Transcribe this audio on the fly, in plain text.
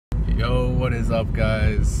What is up,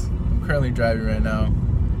 guys? I'm currently driving right now,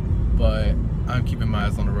 but I'm keeping my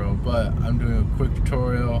eyes on the road. But I'm doing a quick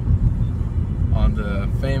tutorial on the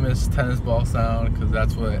famous tennis ball sound, because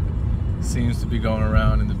that's what seems to be going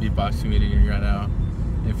around in the beatbox community right now.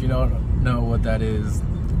 If you don't know what that is,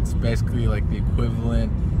 it's basically like the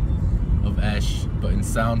equivalent of esh, but in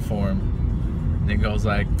sound form. And it goes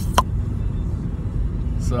like,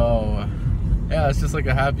 so yeah, it's just like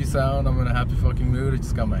a happy sound. I'm in a happy fucking mood. I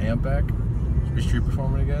just got my amp back. Should be street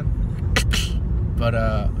performing again.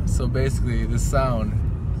 But so basically this sound,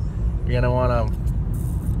 you're gonna wanna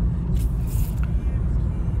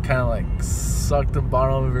kind of like suck the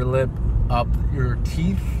bottom of your lip up your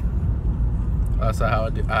teeth. That's how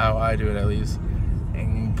I do it, at least.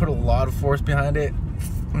 And put a lot of force behind it,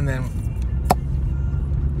 and then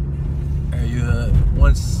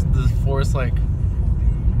once the force like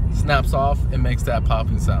snaps off, it makes that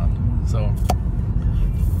popping sound. So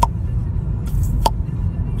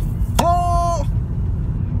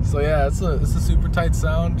yeah, it's a super tight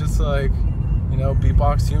sound, just like, you know,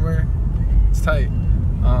 beatbox humor. It's tight.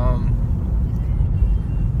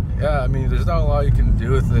 Yeah, I mean, there's not a lot you can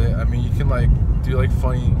do with it. I mean, you can like do like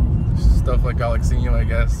funny stuff like Alexhino, I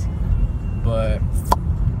guess. But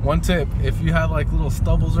one tip, if you have like little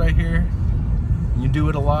stubbles right here, and you do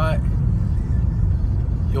it a lot,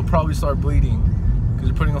 you'll probably start bleeding, because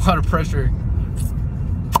you're putting a lot of pressure.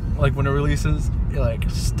 Like when it releases, it like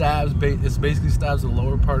stabs, it basically stabs the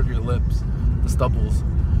lower part of your lips, the stubbles,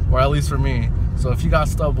 or at least for me. So if you got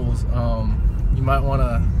stubbles, you might want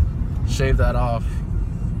to shave that off,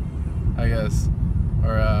 I guess.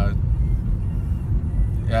 Or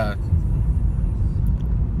yeah,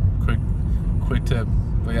 quick tip.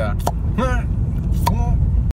 But yeah.